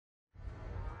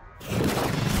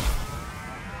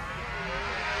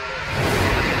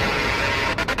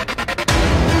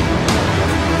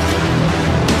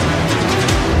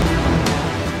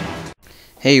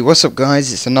Hey, what's up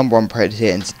guys, it's the number one Predator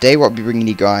here, and today what I'll be bringing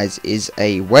you guys is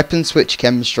a weapon switch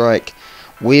KEM strike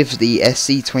with the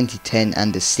SC-2010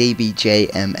 and the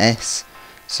CBJ-MS.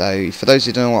 So for those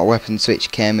who don't know what a weapon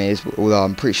switch KEM is, although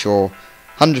I'm pretty sure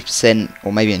 100%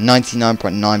 or maybe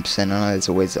 99.9%, I know there's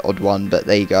always the odd one, but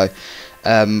there you go.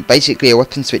 Basically a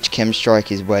weapon switch KEM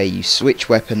strike is where you switch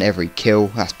weapon every kill.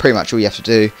 That's pretty much all you have to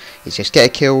do, is just get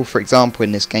a kill. For example,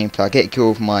 in this gameplay I get a kill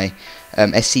with my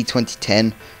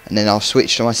SC-2010, and then I'll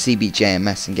switch to my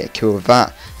CBJ-MS and get a kill with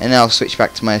that, and then I'll switch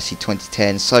back to my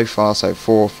SC-2010, so far so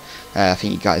forth. I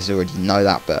think you guys already know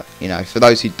that, but you know, for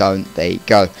those who don't, there you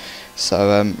go. So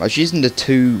I was using the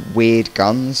two weird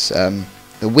guns,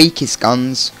 the weakest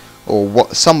guns, or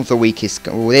what some of the weakest.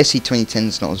 Well, the SC-2010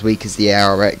 is not as weak as the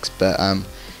ARX, but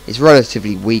it's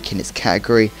relatively weak in its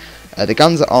category. The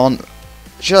guns that aren't,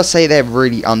 should I say, they're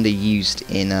really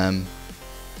underused in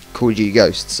Call of Duty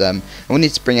Ghosts. I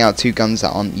wanted to bring out two guns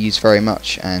that aren't used very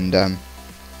much, and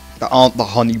that aren't the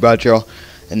Honey Badger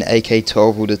and the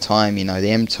AK-12 all the time. You know, the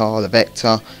MTAR, the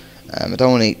Vector. I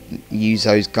don't want to use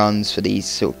those guns for these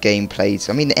sort of gameplays.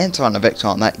 I mean, the MTAR and the Vector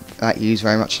aren't that used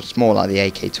very much. It's more like the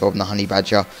AK-12 and the Honey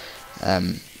Badger.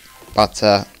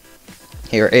 But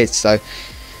here it is. So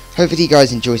hopefully you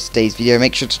guys enjoyed today's video.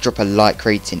 Make sure to drop a like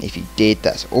rating if you did.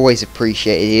 That's always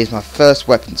appreciated. It is my first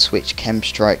weapon switch KEM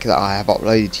strike that I have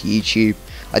uploaded to YouTube.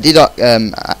 I did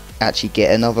actually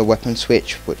get another weapon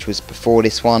switch, which was before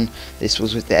this one. This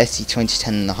was with the SC-2010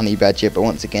 and the Honey Badger, but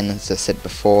once again, as I said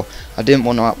before, I didn't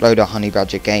want to upload a Honey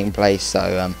Badger gameplay,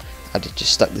 so I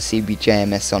just stuck the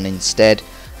CBJ-MS on instead.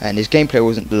 And his gameplay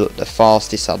wasn't the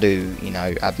fastest, I do, you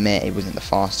know, admit it wasn't the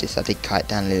fastest. I did cut it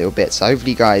down a little bit, so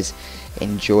hopefully you guys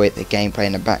enjoy the gameplay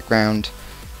in the background.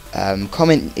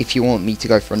 Comment if you want me to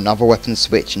go for another weapon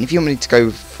switch, and if you want me to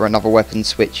go for another weapon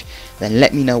switch, then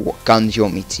let me know what guns you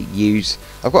want me to use.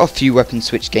 I've got a few weapon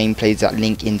switch gameplays that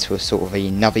link into a sort of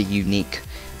another unique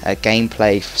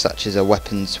gameplay, such as a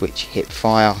weapon switch hip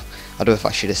fire. I don't know if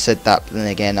I should have said that, but then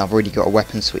again, I've already got a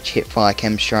weapon switch hip fire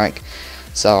KEM strike,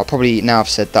 so I'll probably, now I've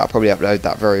said that, I'll probably upload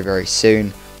that very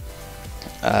soon.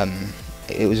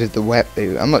 It was with the web.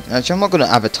 I'm not going to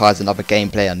advertise another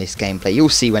gameplay on this gameplay. You'll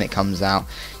see when it comes out.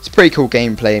 It's a pretty cool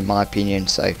gameplay in my opinion,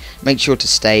 so make sure to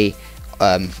stay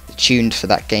tuned for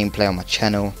that gameplay on my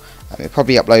channel. I'll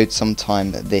probably upload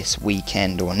sometime this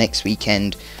weekend or next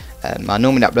weekend. I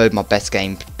normally upload my better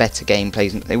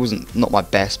gameplays. It wasn't not my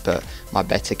best, but my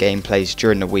better gameplays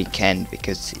during the weekend,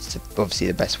 because it's obviously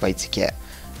the best way to get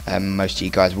most of you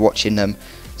guys watching them.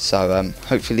 So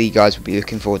hopefully you guys will be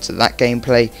looking forward to that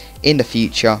gameplay in the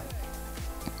future.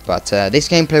 But this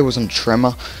gameplay was on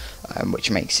Tremor, which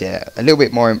makes it a little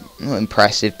bit more, not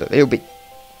impressive, but a little bit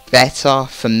better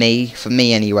for me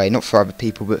anyway, not for other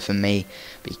people, but for me,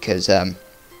 because I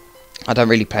don't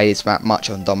really play this that much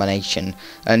on Domination.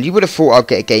 And you would have thought I'd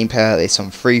get a gameplay like this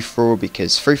on Free-For-All,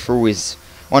 because Free-For-All is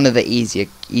one of the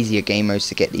easier game modes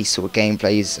to get these sort of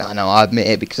gameplays. I know, I admit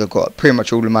it, because I've got pretty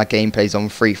much all of my gameplays on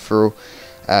Free-For-All.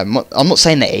 I'm not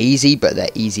saying they're easy, but they're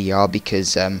easier,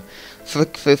 because for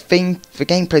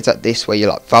gameplays like this where you're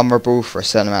like vulnerable for a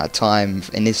certain amount of time,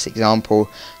 in this example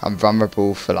I'm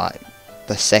vulnerable for like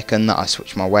the second that I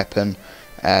switch my weapon.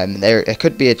 There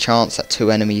could be a chance that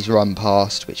two enemies run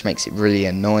past, which makes it really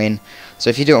annoying. So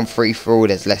if you do it on Free-For-All,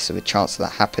 there's less of a chance of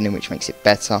that happening, which makes it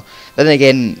better. But then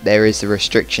again, there is the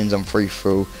restrictions on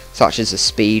Free-For-All, such as the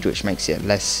speed, which makes it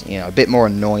less, you know, a bit more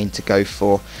annoying to go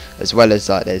for, as well as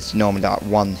like there's normally like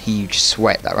one huge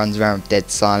sweat that runs around with dead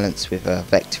silence with a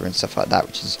Vector and stuff like that,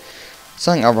 which is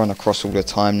something I run across all the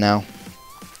time now.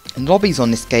 And lobbies on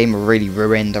this game are really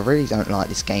ruined. I really don't like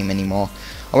this game anymore.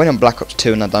 I went on Black Ops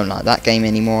 2 and I don't like that game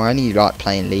anymore. I only like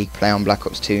playing League play on Black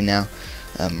Ops 2 now.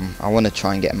 I want to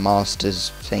try and get a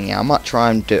Masters thing. I might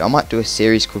do a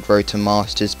series called Road to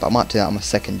Masters, but I might do that on my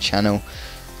second channel,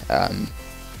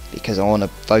 because I want to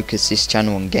focus this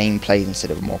channel on gameplays instead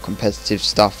of more competitive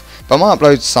stuff. But I might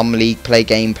upload some League play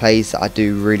gameplays that I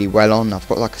do really well on. I've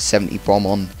got like a 70 bomb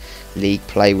on League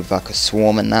play with like a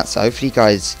swarm and that, so hopefully you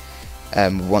guys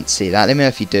want to see that. Let me know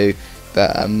if you do.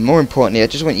 But more importantly, I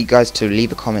just want you guys to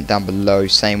leave a comment down below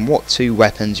saying what two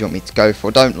weapons you want me to go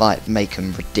for. Don't like make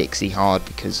them ridiculously hard,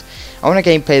 because I want a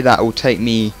gameplay that will take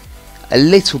me a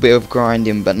little bit of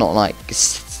grinding, but not like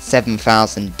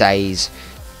 7,000 days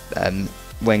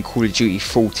when Call of Duty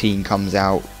 14 comes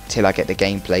out till I get the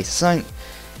gameplay. So something,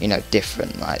 you know,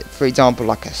 different. Like for example,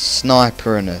 like a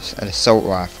sniper and an assault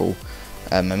rifle.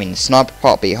 I mean, the sniper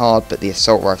part will be hard, but the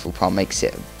assault rifle part makes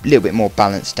it a little bit more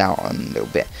balanced out and a little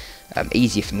bit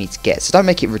easier for me to get. So don't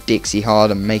make it ridiculously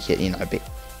hard, and make it, you know, a bit,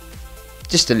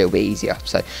 just a little bit easier.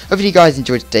 So hopefully you guys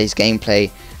enjoyed today's gameplay,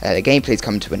 The gameplay's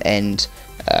coming to an end.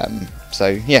 So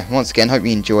yeah, once again, hope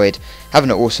you enjoyed.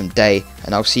 Having an awesome day,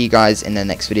 and I'll see you guys in the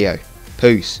next video.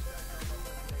 Peace.